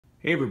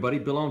Hey everybody,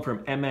 Bill Owen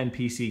from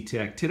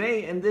Mnpctech.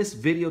 Today in this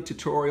video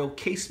tutorial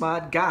case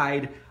mod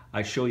guide,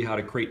 I show you how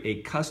to create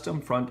a custom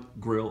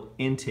front grille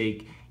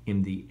intake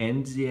in the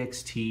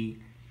NZXT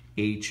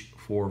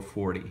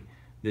H440.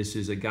 This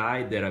is a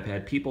guide that I've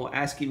had people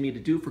asking me to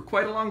do for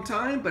quite a long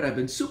time, but I've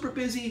been super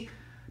busy.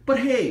 But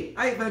hey,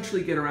 I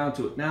eventually get around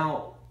to it.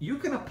 Now, you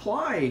can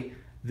apply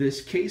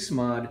this case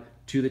mod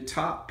to the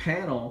top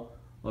panel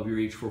of your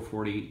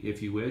H440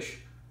 if you wish.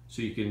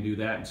 So you can do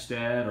that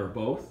instead or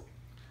both.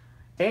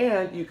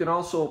 And you can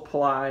also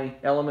apply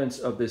elements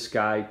of this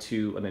guide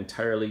to an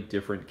entirely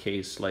different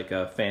case like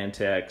a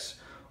Fantex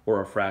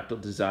or a fractal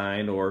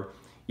design or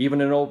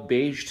even an old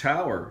beige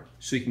tower,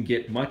 so you can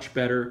get much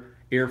better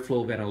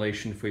airflow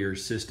ventilation for your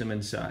system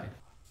inside.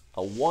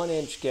 A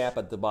 1-inch gap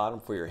at the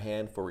bottom for your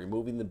hand for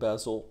removing the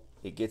bezel.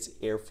 It gets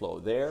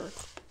airflow there.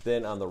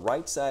 Then on the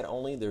right side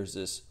only, there's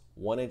this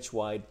 1-inch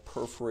wide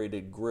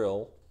perforated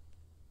grill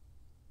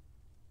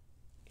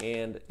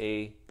and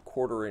a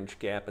 1/4-inch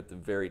gap at the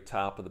very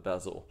top of the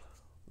bezel.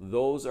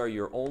 Those are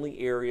your only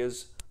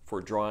areas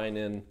for drawing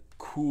in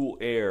cool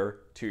air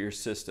to your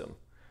system.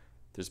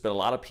 There's been a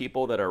lot of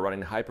people that are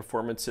running high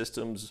performance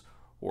systems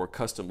or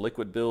custom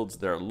liquid builds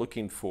that are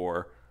looking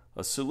for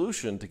a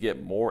solution to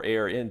get more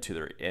air into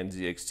their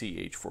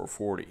NZXT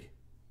H440.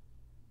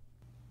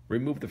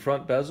 Remove the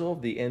front bezel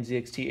of the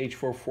NZXT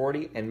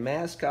H440 and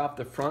mask off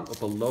the front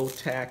with a low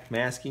tack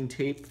masking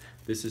tape.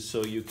 This is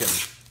so you can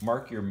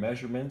mark your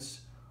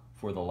measurements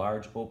for the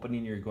large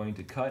opening you're going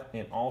to cut,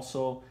 and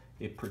also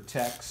it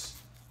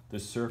protects the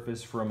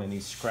surface from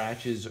any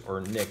scratches or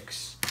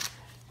nicks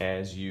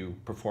as you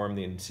perform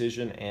the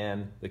incision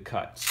and the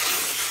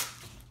cuts.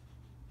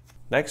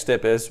 Next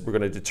step is we're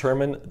going to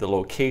determine the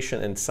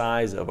location and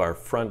size of our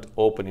front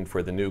opening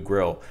for the new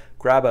grill.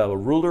 Grab a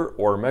ruler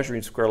or a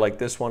measuring square like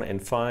this one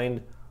and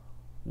find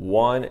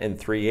 1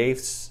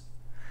 3/8,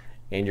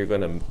 and you're going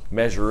to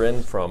measure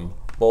in from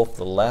both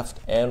the left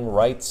and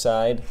right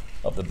side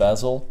of the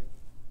bezel.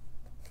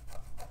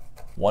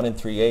 1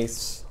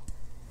 3/8,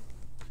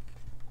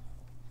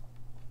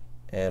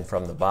 and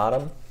from the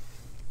bottom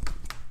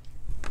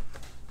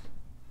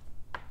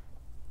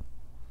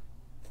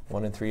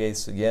 1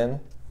 3/8 again.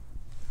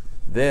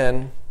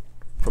 Then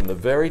from the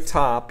very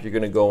top you're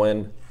going to go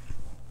in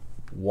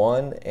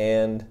 1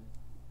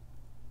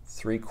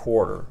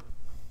 3/4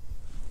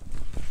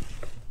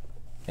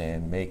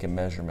 and make a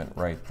measurement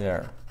right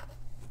there.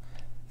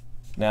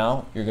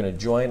 Now you're going to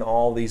join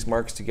all these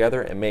marks together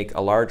and make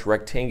a large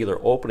rectangular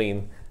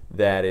opening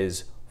that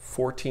is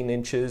 14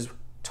 inches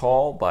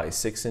tall by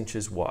 6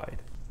 inches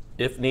wide.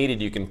 If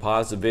needed, you can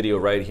pause the video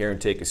right here and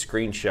take a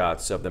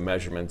screenshots of the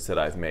measurements that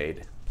I've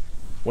made.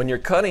 When you're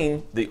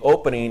cutting the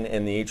opening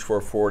in the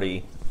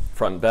H440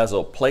 front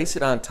bezel, place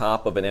it on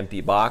top of an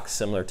empty box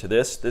similar to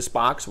this. This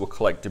box will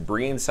collect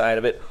debris inside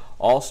of it.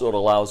 Also, it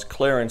allows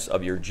clearance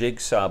of your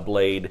jigsaw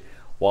blade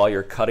while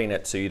you're cutting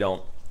it so you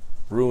don't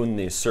ruin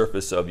the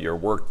surface of your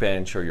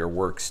workbench or your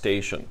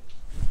workstation.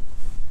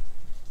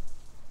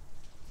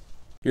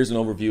 Here's an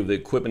overview of the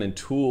equipment and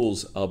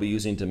tools I'll be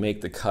using to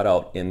make the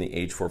cutout in the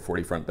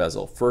H440 front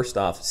bezel. First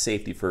off,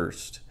 safety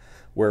first.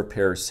 Wear a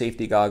pair of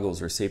safety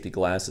goggles or safety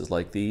glasses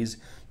like these.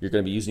 You're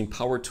going to be using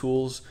power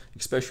tools,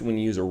 especially when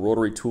you use a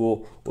rotary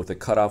tool with a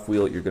cutoff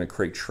wheel. You're going to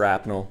create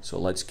shrapnel, so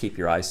let's keep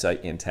your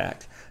eyesight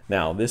intact.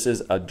 Now, this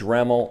is a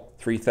Dremel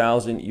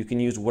 3000. You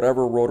can use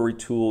whatever rotary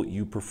tool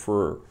you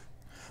prefer.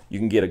 You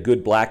can get a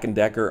good Black &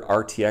 Decker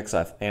RTX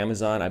off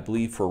Amazon, I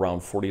believe for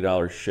around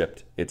 $40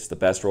 shipped. It's the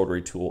best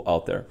rotary tool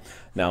out there.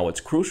 Now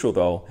what's crucial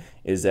though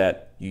is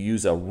that you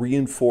use a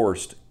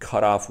reinforced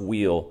cutoff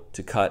wheel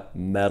to cut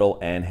metal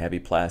and heavy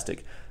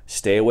plastic.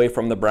 Stay away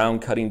from the brown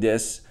cutting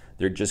discs.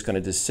 They're just going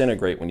to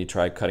disintegrate when you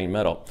try cutting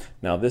metal.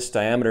 Now this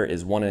diameter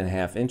is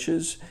 1.5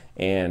 inches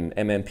and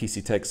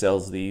Mnpctech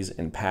sells these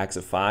in packs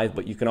of 5,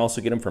 but you can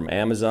also get them from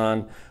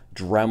Amazon,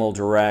 Dremel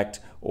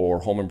Direct, or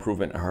home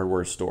improvement and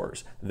hardware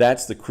stores.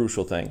 That's the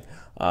crucial thing.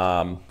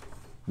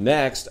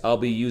 Next, I'll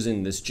be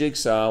using this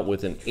jigsaw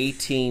with an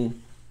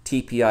 18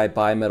 TPI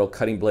bimetal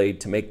cutting blade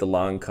to make the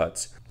long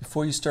cuts.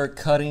 Before you start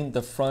cutting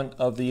the front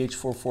of the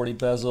H440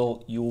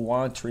 bezel, you will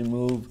want to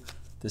remove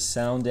the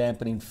sound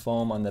dampening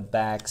foam on the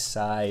back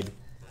side.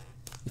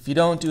 If you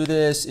don't do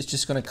this, it's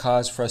just going to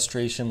cause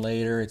frustration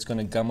later. It's going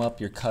to gum up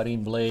your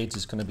cutting blades.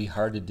 It's going to be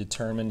hard to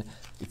determine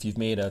if you've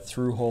made a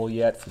through hole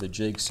yet for the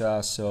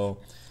jigsaw, so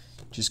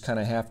just kind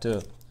of have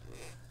to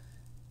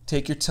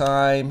take your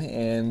time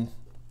and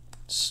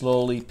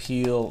slowly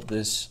peel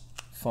this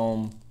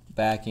foam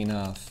backing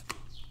off.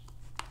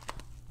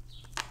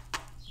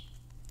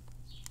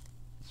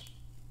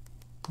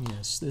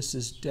 Yes, this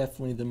is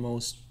definitely the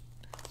most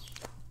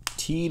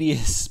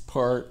tedious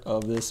part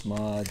of this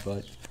mod,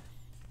 but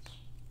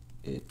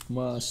it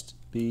must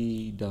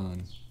be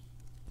done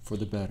for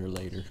the better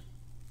later.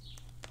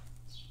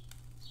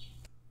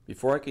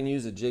 Before I can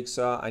use a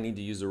jigsaw, I need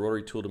to use the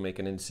rotary tool to make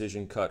an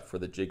incision cut for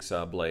the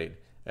jigsaw blade.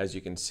 As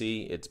you can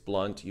see, it's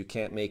blunt. You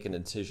can't make an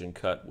incision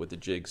cut with the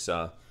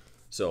jigsaw.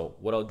 So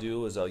what I'll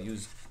do is I'll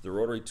use the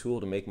rotary tool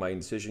to make my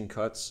incision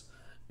cuts,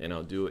 and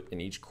I'll do it in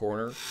each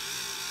corner.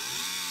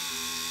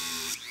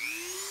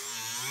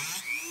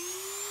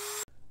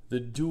 The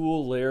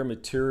dual layer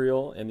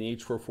material and the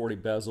H440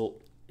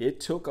 bezel, it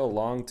took a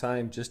long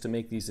time just to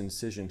make these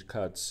incision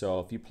cuts. So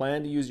if you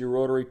plan to use your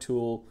rotary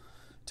tool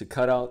to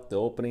cut out the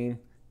opening,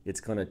 it's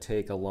going to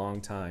take a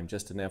long time,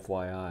 just an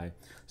FYI.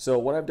 So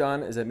what I've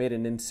done is I made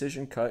an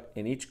incision cut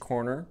in each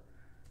corner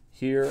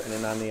here, and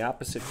then on the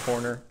opposite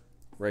corner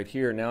right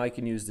here. Now I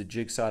can use the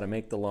jigsaw to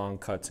make the long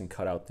cuts and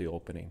cut out the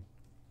opening.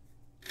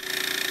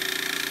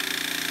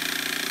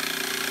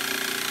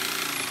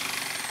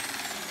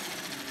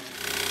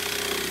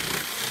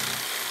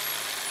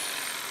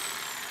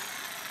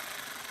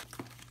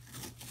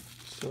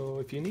 So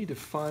if you need to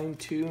fine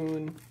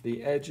tune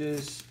the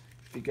edges,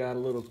 if you got a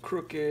little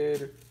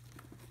crooked,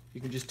 you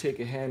can just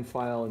take a hand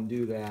file and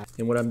do that.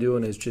 And what I'm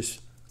doing is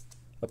just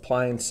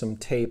applying some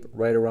tape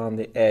right around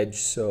the edge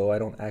so I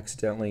don't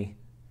accidentally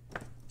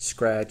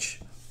scratch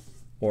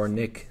or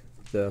nick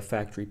the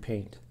factory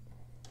paint.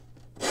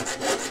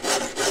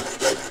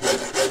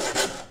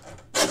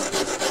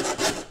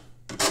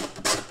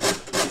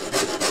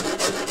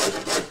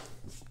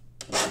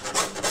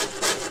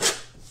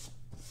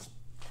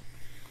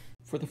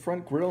 For the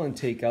front grill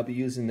intake, I'll be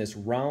using this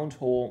round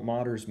hole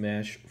modders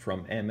mesh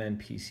from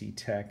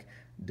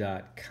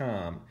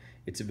Mnpctech.com.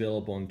 It's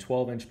available in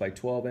 12" by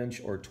 12"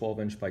 or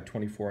 12" by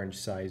 24"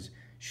 size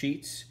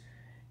sheets.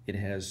 It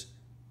has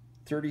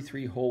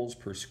 33 holes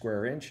per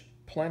square inch,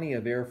 plenty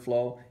of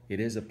airflow. It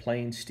is a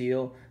plain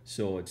steel,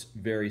 so it's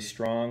very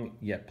strong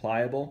yet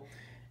pliable.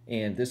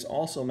 And this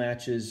also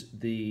matches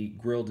the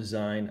grill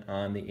design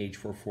on the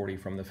H440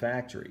 from the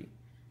factory.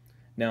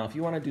 Now, if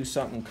you want to do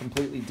something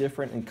completely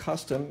different and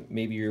custom,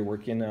 maybe you're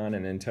working on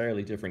an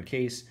entirely different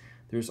case,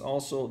 there's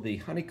also the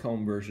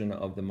honeycomb version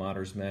of the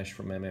modders mesh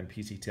from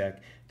Mnpctech.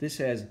 This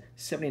has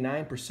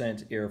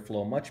 79%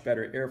 airflow, much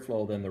better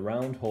airflow than the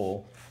round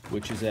hole,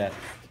 which is at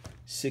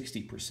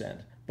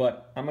 60%.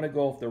 But I'm going to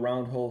go with the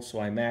round hole so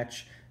I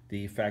match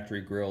the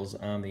factory grills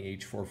on the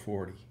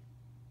H440.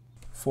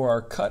 For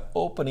our cut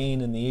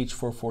opening in the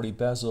H440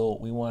 bezel,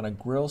 we want a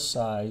grill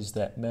size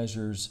that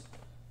measures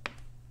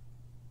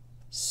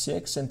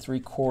 6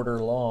 3/4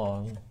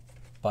 long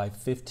by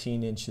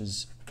 15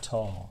 inches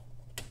tall.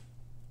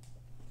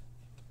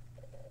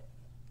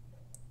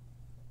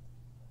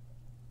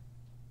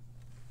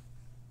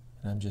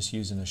 And I'm just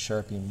using a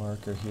Sharpie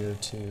marker here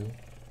to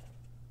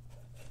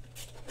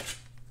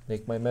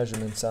make my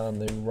measurements on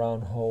the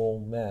round hole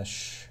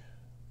mesh.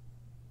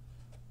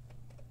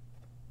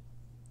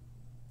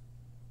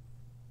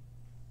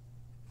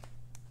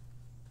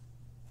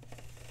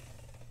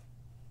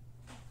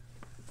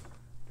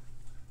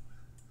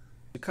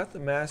 To cut the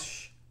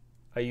mesh,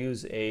 I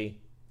use a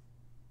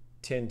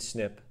tin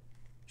snip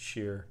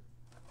shear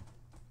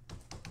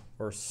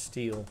or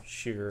steel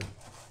shear.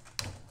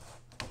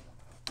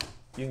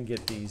 You can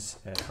get these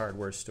at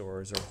hardware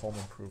stores or home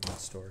improvement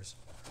stores,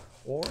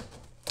 or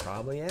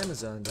probably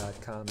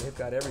Amazon.com. They've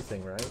got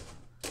everything, right?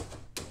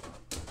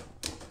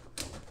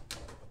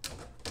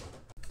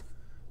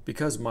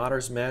 Because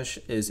modders mesh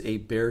is a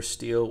bare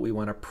steel, we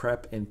want to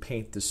prep and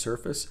paint the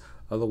surface.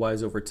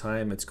 Otherwise, over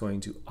time, it's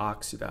going to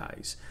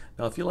oxidize.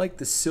 Now, if you like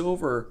the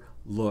silver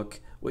look,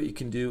 what you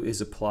can do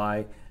is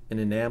apply an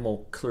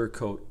enamel clear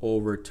coat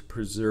over to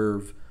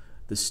preserve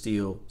the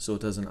steel so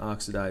it doesn't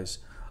oxidize.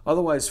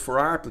 Otherwise, for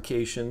our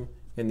application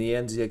in the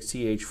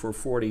NZXT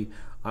H440,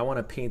 I want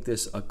to paint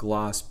this a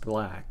gloss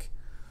black.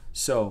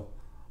 So,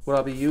 what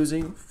I'll be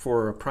using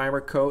for a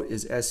primer coat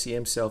is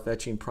SCM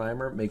self-etching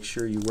primer. Make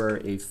sure you wear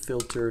a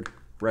filtered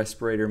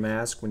respirator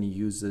mask when you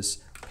use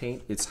this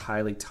paint. It's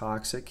highly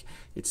toxic.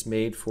 It's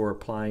made for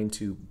applying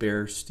to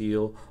bare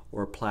steel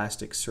or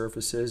plastic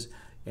surfaces,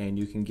 and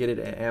you can get it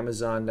at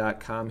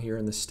Amazon.com here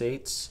in the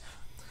States.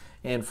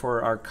 And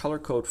for our color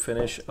coat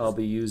finish, I'll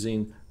be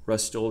using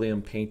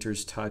RUSTOLEUM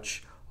Painter's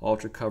Touch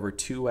Ultra Cover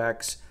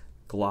 2X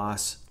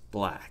Gloss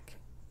Black.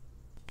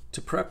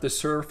 To prep the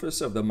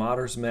surface of the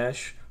modders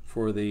mesh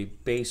for the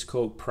base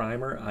coat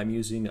primer, I'm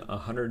using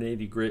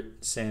 180 grit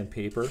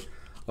sandpaper.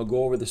 I'll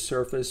go over the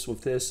surface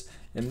with this,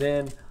 and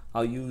then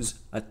I'll use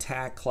a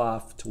tack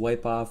cloth to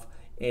wipe off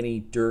any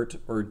dirt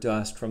or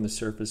dust from the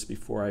surface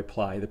before I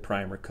apply the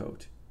primer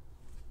coat.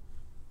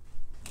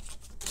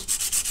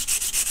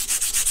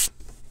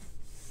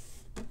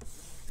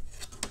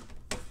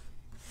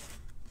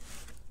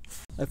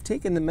 I've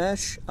taken the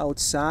mesh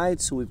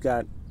outside so we've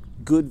got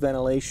good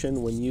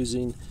ventilation when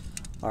using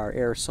our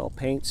aerosol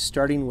paints,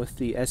 starting with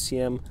the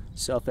SCM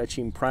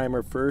self-etching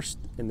primer first,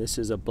 and this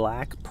is a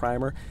black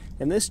primer,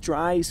 and this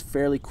dries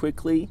fairly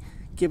quickly.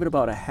 Give it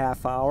about a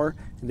half hour,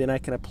 and then I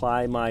can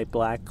apply my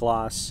black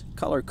gloss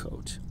color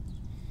coat.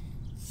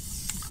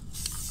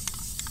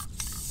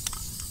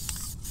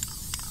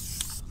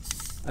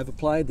 I've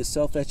applied the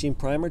self-etching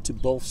primer to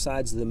both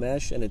sides of the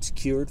mesh, and it's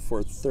cured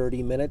for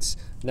 30 minutes.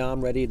 Now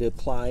I'm ready to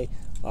apply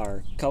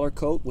our color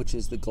coat, which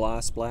is the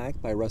gloss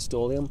black by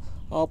RUSTOLEUM.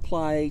 I'll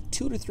apply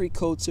 2 to 3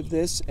 coats of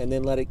this and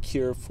then let it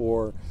cure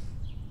for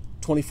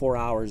 24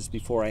 hours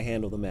before I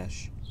handle the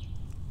mesh.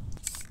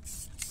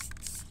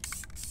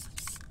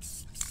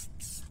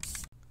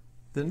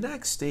 The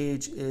next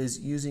stage is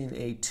using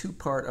a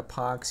two-part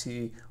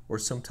epoxy or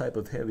some type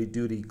of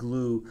heavy-duty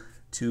glue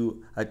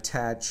to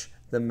attach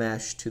the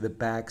mesh to the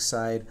back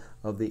side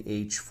of the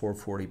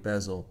H440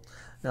 bezel.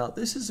 Now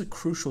this is a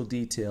crucial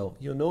detail.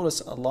 You'll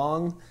notice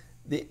along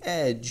the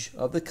edge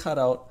of the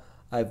cutout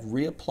I've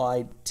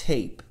reapplied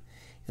tape.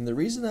 And the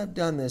reason I've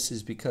done this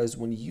is because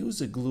when you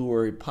use a glue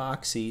or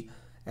epoxy,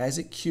 as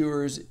it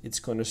cures, it's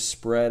going to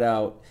spread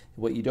out.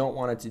 What you don't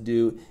want it to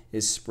do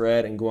is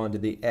spread and go onto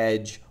the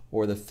edge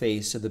or the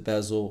face of the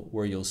bezel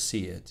where you'll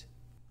see it.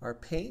 Our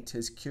paint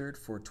has cured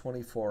for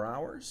 24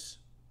 hours,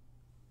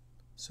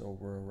 so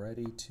we're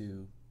ready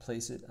to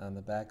place it on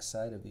the back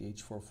side of the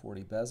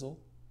H440 bezel.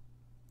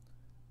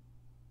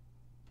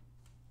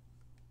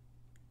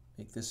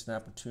 Make this an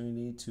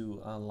opportunity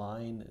to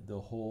align the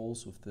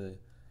holes with the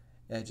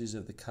edges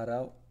of the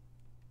cutout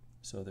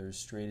so they're as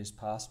straight as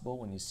possible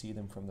when you see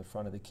them from the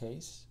front of the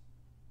case.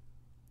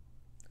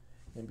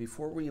 And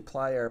before we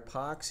apply our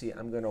epoxy,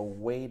 I'm going to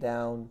weigh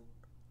down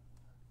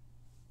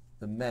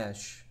the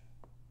mesh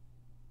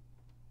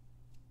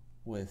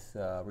with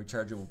a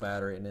rechargeable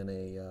battery and then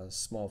a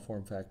small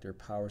form factor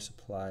power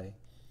supply.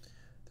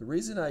 The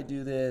reason I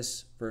do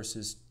this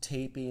versus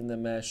taping the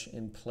mesh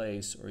in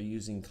place or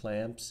using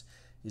clamps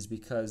is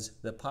because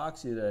the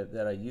epoxy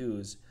that I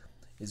use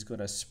is going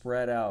to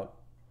spread out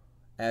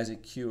as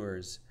it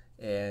cures,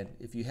 and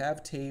if you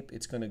have tape,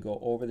 it's going to go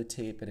over the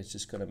tape and it's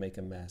just going to make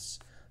a mess.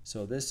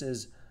 So this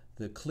is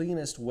the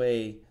cleanest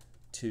way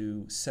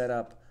to set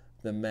up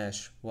the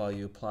mesh while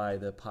you apply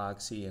the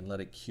epoxy and let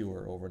it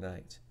cure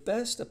overnight.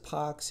 Best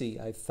epoxy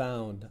I've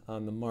found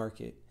on the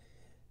market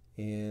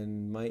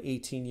in my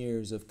 18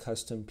 years of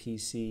custom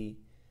PC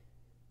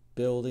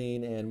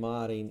building and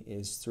modding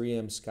is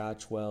 3M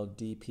ScotchWeld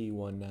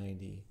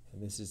DP190,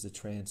 and this is the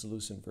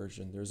translucent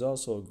version. There's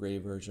also a gray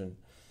version.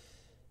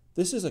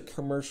 This is a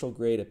commercial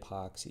grade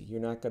epoxy. You're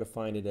not going to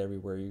find it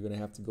everywhere. You're going to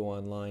have to go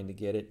online to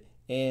get it,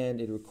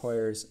 and it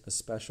requires a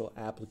special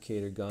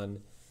applicator gun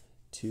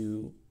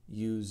to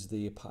use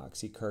the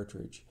epoxy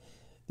cartridge.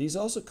 These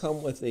also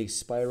come with a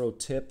spiral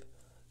tip,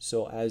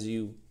 so as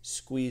you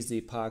squeeze the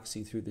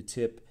epoxy through the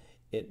tip,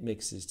 it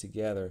mixes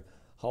together.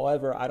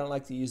 However, I don't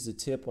like to use the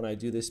tip when I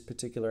do this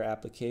particular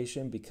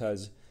application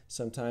because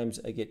sometimes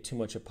I get too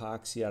much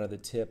epoxy out of the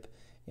tip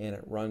and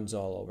it runs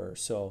all over.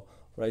 So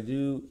what I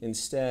do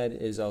instead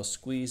is I'll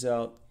squeeze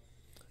out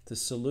the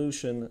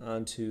solution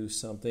onto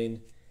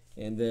something,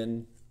 and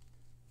then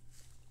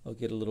I'll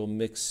get a little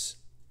mix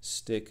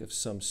stick of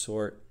some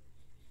sort,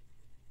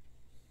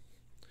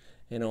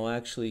 and I'll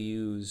actually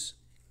use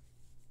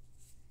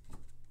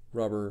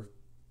rubber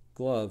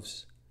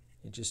gloves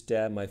and just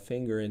dab my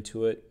finger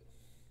into it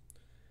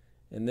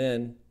and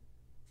then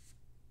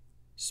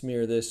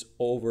smear this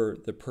over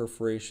the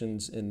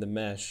perforations in the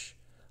mesh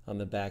on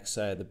the back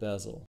side of the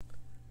bezel.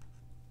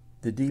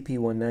 The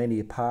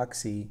DP190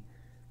 epoxy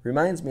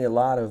reminds me a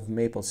lot of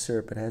maple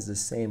syrup. It has the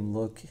same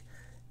look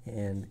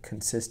and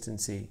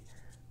consistency.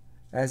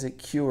 As it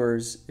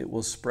cures, it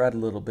will spread a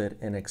little bit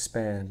and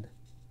expand.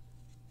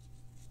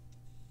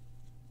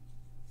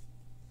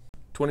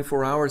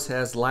 24 hours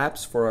has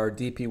lapsed for our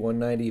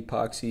DP190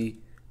 epoxy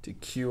to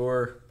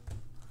cure.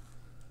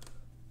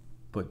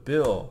 But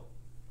Bill,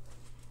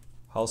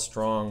 how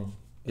strong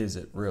is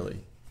it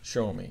really?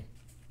 Show me.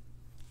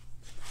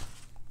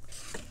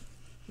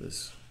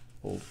 This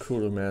old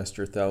Cooler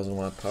Master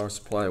 1000-watt power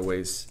supply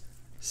weighs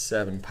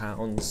 7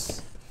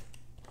 pounds.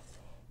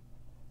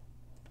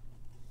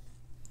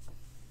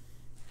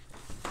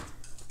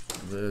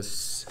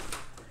 This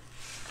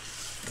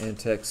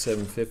Mnpctech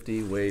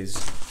 750 weighs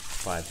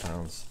 5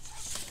 pounds.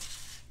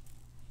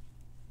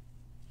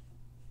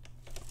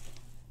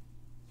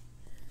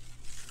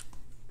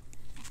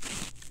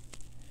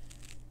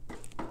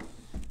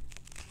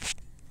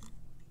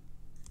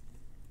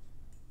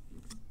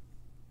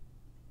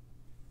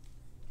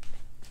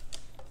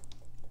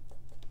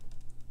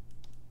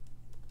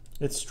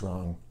 It's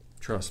strong,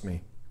 trust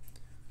me.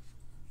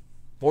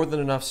 More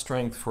than enough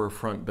strength for a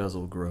front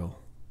bezel grill.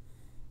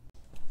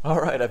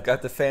 Alright, I've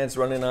got the fans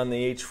running on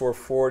the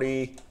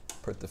H440,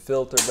 put the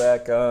filter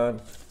back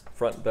on,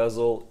 front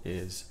bezel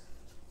is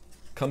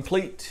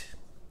complete.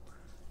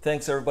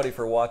 Thanks everybody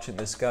for watching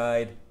this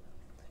guide.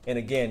 And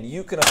again,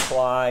 you can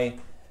apply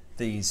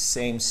these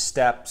same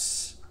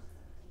steps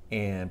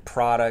and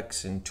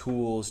products and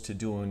tools to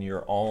doing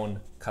your own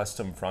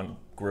custom front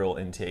grill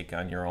intake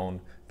on your own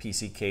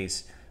PC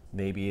case.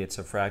 Maybe it's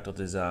a Fractal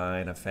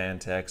Design, a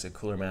Fantex, a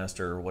Cooler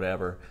Master, or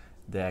whatever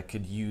that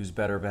could use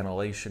better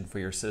ventilation for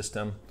your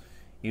system,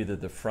 either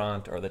the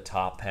front or the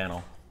top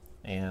panel.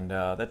 And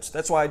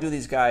that's why I do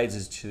these guides,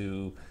 is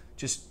to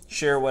just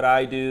share what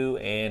I do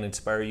and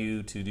inspire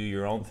you to do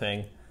your own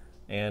thing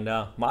and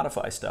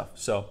modify stuff.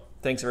 So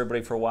thanks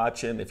everybody for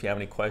watching. If you have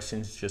any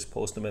questions, just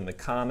post them in the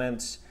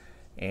comments,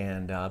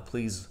 and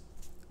please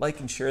like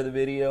and share the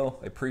video.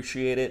 I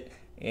appreciate it,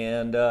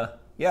 and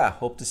yeah,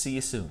 hope to see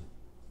you soon.